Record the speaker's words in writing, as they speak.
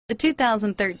The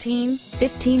 2013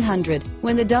 1500.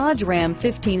 When the Dodge Ram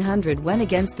 1500 went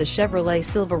against the Chevrolet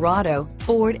Silverado,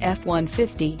 Ford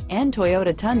F-150, and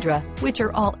Toyota Tundra, which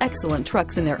are all excellent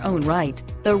trucks in their own right,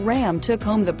 the Ram took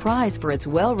home the prize for its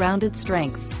well-rounded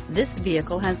strengths. This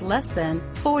vehicle has less than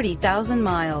 40,000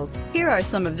 miles. Here are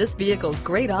some of this vehicle's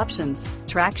great options: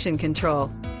 traction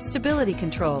control, stability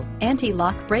control,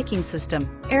 anti-lock braking system,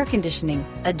 air conditioning,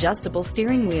 adjustable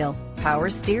steering wheel, power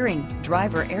steering,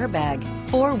 driver airbag,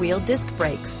 four-wheel disc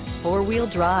brakes, four-wheel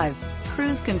drive,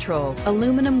 cruise control,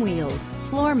 aluminum wheels,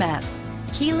 floor mats,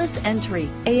 keyless entry,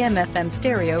 AM/FM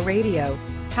stereo radio,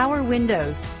 power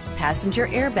windows, passenger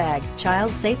airbag,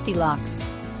 child safety locks,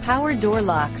 power door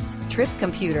locks, trip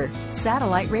computer,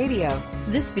 satellite radio.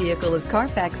 This vehicle is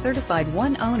Carfax certified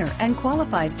one owner and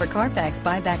qualifies for Carfax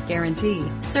buyback guarantee.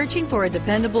 Searching for a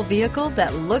dependable vehicle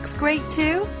that looks great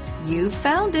too? You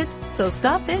found it, so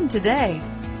stop in today.